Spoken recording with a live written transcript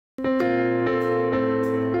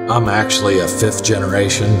I'm actually a fifth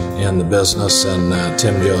generation in the business, and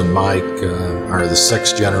Tim, Joe, and Mike are the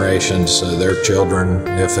sixth generation, so their children,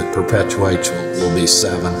 if it perpetuates, will be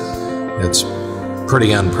seven. It's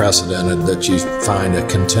pretty unprecedented that you find a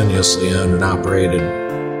continuously owned and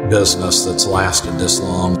operated business that's lasted this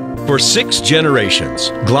long. For 6 generations,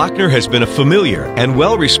 Glockner has been a familiar and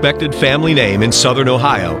well-respected family name in southern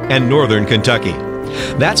Ohio and northern Kentucky.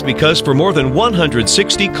 That's because for more than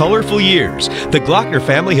 160 colorful years, the Glockner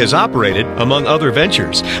family has operated, among other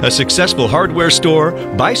ventures, a successful hardware store,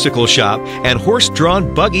 bicycle shop, and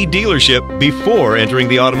horse-drawn buggy dealership before entering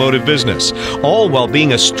the automotive business, all while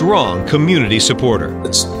being a strong community supporter.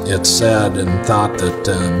 It's said and thought that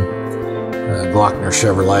Glockner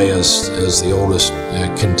Chevrolet is the oldest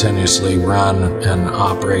continuously run and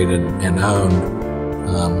operated and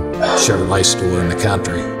owned Chevrolet store in the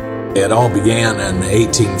country. It all began in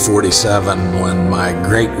 1847 when my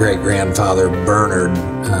great-great-grandfather Bernard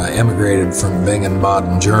immigrated from Bingen,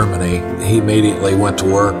 Baden, Germany. He immediately went to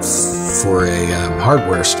work for a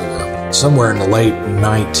hardware store. Somewhere in the late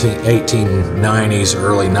 1890s,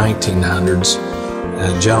 early 1900s,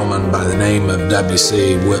 a gentleman by the name of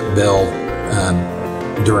W.C. Bill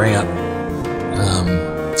Durant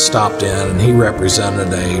stopped in, and he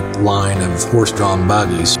represented a line of horse-drawn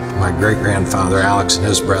buggies. My great-grandfather Alex and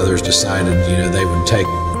his brothers decided, they would take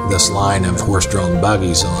this line of horse-drawn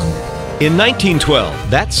buggies on. In 1912,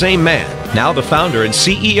 that same man, now the founder and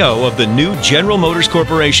CEO of the new General Motors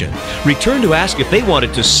Corporation, returned to ask if they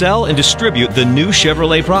wanted to sell and distribute the new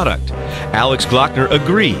Chevrolet product. Alex Glockner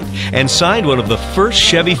agreed and signed one of the first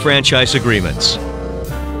Chevy franchise agreements.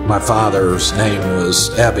 My father's name was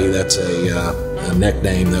Ebby. That's a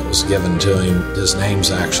nickname that was given to him. His name's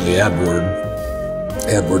actually Edward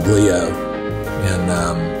Leo,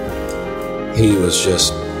 and he was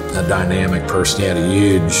just a dynamic person. He had a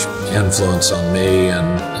huge influence on me,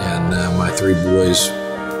 and my 3 boys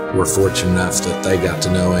were fortunate enough that they got to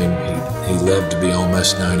know him. He lived to be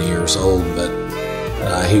almost 90 years old, but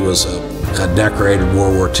he was a decorated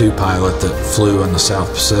World War II pilot that flew in the South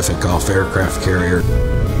Pacific off aircraft carrier.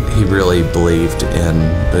 He really believed in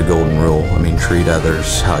the golden rule. I mean, treat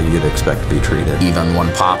others how you'd expect to be treated. Even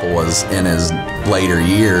when Papa was in his later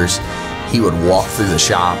years, he would walk through the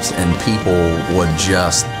shops and people would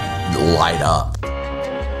just light up.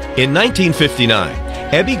 In 1959,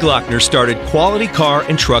 Ebby Glockner started Quality Car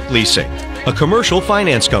and Truck Leasing, a commercial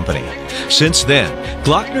finance company. Since then,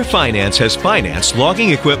 Glockner Finance has financed logging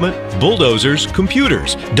equipment, bulldozers,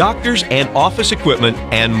 computers, doctors and office equipment,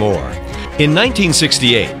 and more. In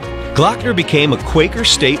 1968, Glockner became a Quaker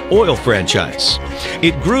State oil franchise.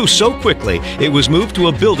 It grew so quickly, it was moved to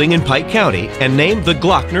a building in Pike County and named the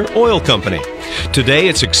Glockner Oil Company. Today,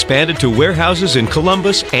 it's expanded to warehouses in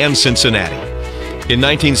Columbus and Cincinnati. In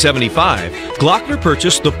 1975, Glockner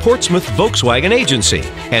purchased the Portsmouth Volkswagen Agency,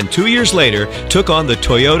 and 2 years later, took on the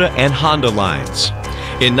Toyota and Honda lines.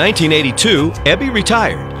 In 1982, Ebby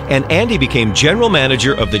retired, and Andy became general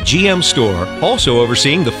manager of the GM store, also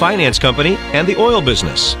overseeing the finance company and the oil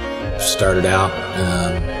business. Started out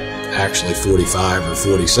actually 45 or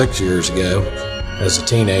 46 years ago as a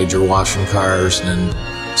teenager washing cars, and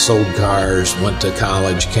sold cars, went to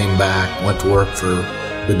college, came back, went to work for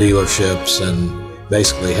the dealerships, and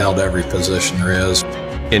basically held every position there is.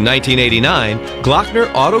 In 1989, Glockner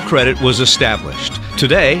Auto Credit was established.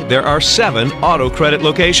 Today, there are 7 auto credit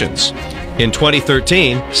locations. In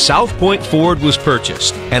 2013, South Point Ford was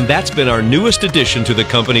purchased, and that's been our newest addition to the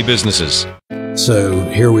company businesses. So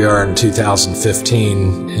here we are in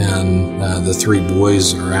 2015, and the 3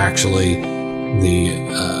 boys are actually the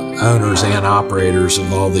owners and operators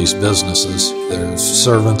of all these businesses. They're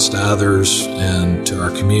servants to others and to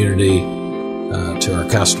our community, to our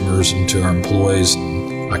customers and to our employees,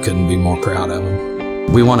 and I couldn't be more proud of them.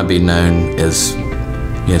 We want to be known as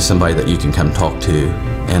somebody that you can come talk to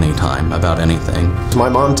anytime about anything. My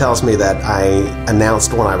mom tells me that I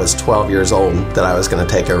announced when I was 12 years old that I was going to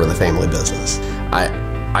take over the family business.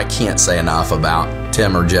 I can't say enough about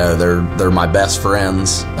Tim or Joe. They're my best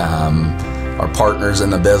friends, our partners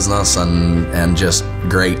in the business, and just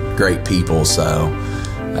great people. So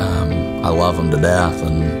I love them to death,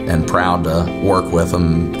 and proud to work with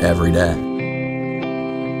them every day.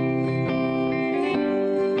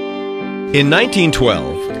 In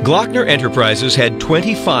 1912, Glockner Enterprises had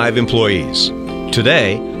 25 employees.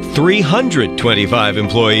 Today, 325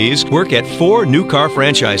 employees work at 4 new car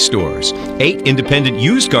franchise stores, 8 independent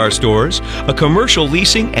used car stores, a commercial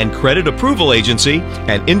leasing and credit approval agency,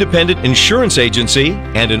 an independent insurance agency,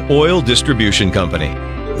 and an oil distribution company.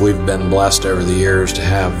 We've been blessed over the years to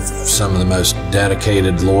have some of the most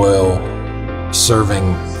dedicated, loyal,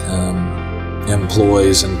 serving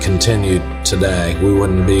employees and continue today. We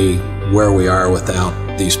wouldn't be where we are without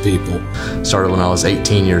these people. Started when I was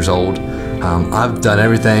 18 years old. I've done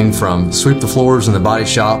everything from sweep the floors in the body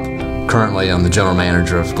shop. Currently, I'm the general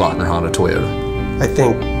manager of Glockner Honda Toyota. I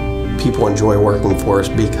think people enjoy working for us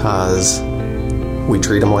because we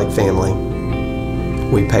treat them like family.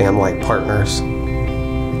 We pay them like partners.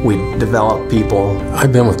 We develop people.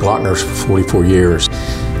 I've been with Glockner's for 44 years.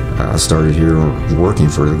 I started here working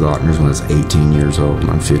for the Glockners when I was 18 years old, and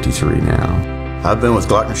I'm 53 now. I've been with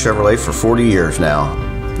Glockner Chevrolet for 40 years now.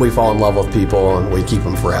 We fall in love with people and we keep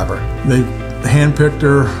them forever. They handpick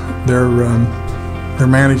their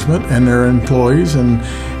management and their employees, and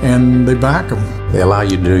they back them. They allow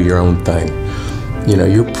you to do your own thing. You know,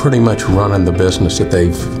 you're pretty much running the business that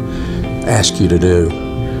they've asked you to do,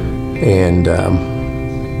 and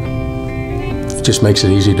it just makes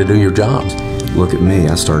it easy to do your jobs. Look at me.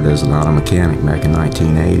 I started as an auto mechanic back in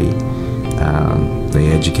 1980. They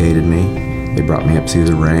educated me. They brought me up through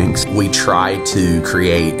the ranks. We try to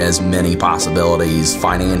create as many possibilities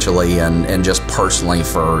financially and just personally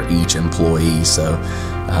for each employee. So,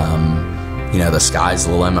 you know, the sky's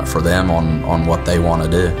the limit for them on what they want to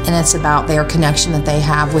do. And it's about their connection that they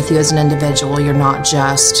have with you as an individual. You're not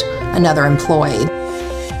just another employee.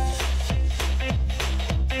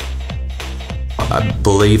 I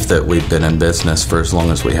believe that we've been in business for as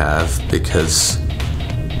long as we have because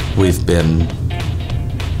we've been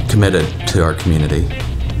committed to our community.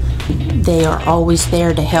 They are always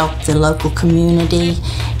there to help the local community,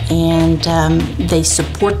 and they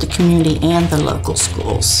support the community and the local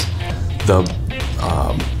schools. The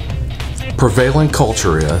prevailing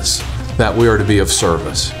culture is that we are to be of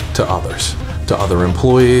service to others, to other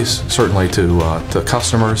employees, certainly to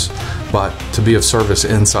customers, but to be of service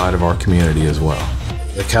inside of our community as well.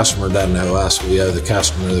 The customer doesn't owe us, we owe the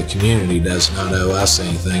customer. The community does not owe us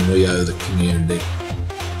anything, we owe the community.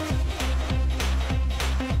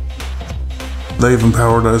 They've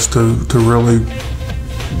empowered us to really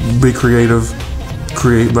be creative,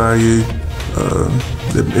 create value.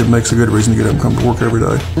 It makes a good reason to get up and come to work every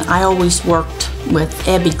day. I always worked with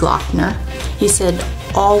Ebby Glockner. He said,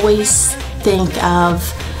 always think of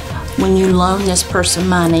when you loan this person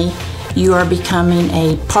money, you are becoming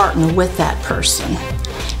a partner with that person.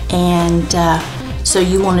 And so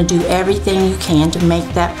you want to do everything you can to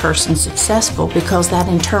make that person successful, because that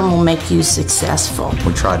in turn will make you successful.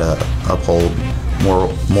 We try to uphold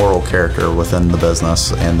moral character within the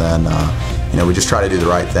business, and then you know, we just try to do the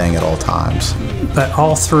right thing at all times. But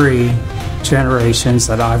all three generations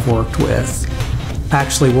that I've worked with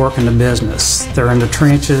actually work in the business. They're in the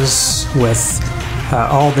trenches with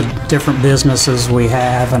all the different businesses we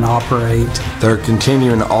have and operate. They're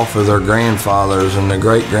continuing off of their grandfathers and their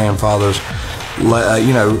great-grandfathers'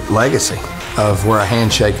 you know, legacy of where a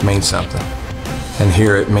handshake means something, and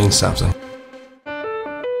here it means something.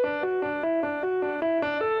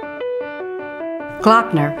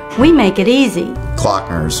 Glockner, we make it easy.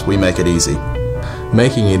 Glockners, we make it easy.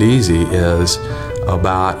 Making it easy is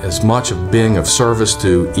about as much of being of service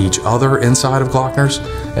to each other inside of Glockner's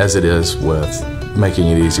as it is with making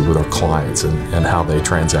it easy with our clients and how they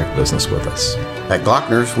transact business with us. At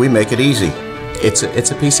Glockner's, we make it easy. It's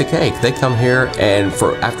a piece of cake. They come here, and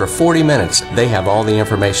after 40 minutes, they have all the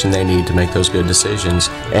information they need to make those good decisions,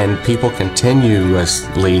 and people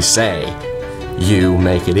continuously say, "You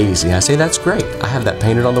make it easy." I say, "That's great. I have that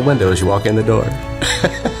painted on the window as you walk in the door."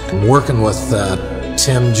 Working with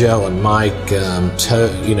Tim, Joe, and Mike,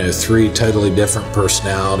 you know, three totally different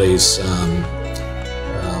personalities.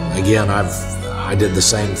 Again, I did the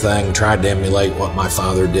same thing, tried to emulate what my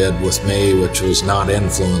father did with me, which was not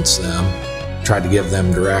influence them. Tried to give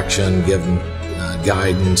them direction, give them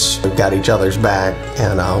guidance. We've got each other's back,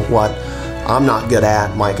 and what I'm not good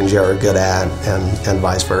at, Mike and Joe are good at, and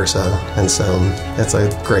vice versa. And so it's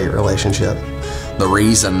a great relationship. The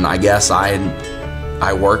reason I guess I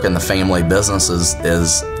work in the family business is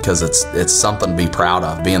because it's something to be proud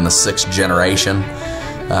of. Being the sixth generation,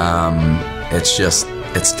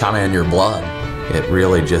 it's kind of in your blood. It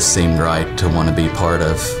really just seemed right to want to be part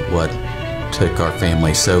of what took our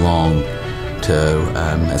family so long to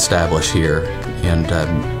establish here, and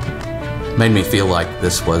made me feel like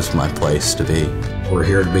this was my place to be. We're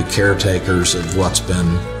here to be caretakers of what's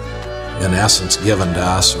been, in essence, given to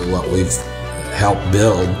us, or what we've helped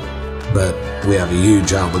build, but we have a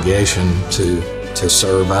huge obligation to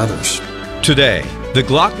serve others. Today, the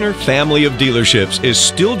Glockner family of dealerships is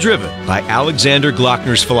still driven by Alexander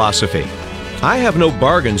Glockner's philosophy. I have no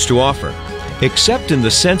bargains to offer, except in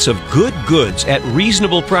the sense of good goods at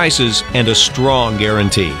reasonable prices and a strong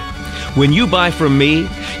guarantee. When you buy from me,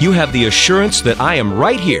 you have the assurance that I am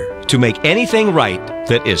right here to make anything right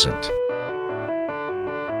that isn't.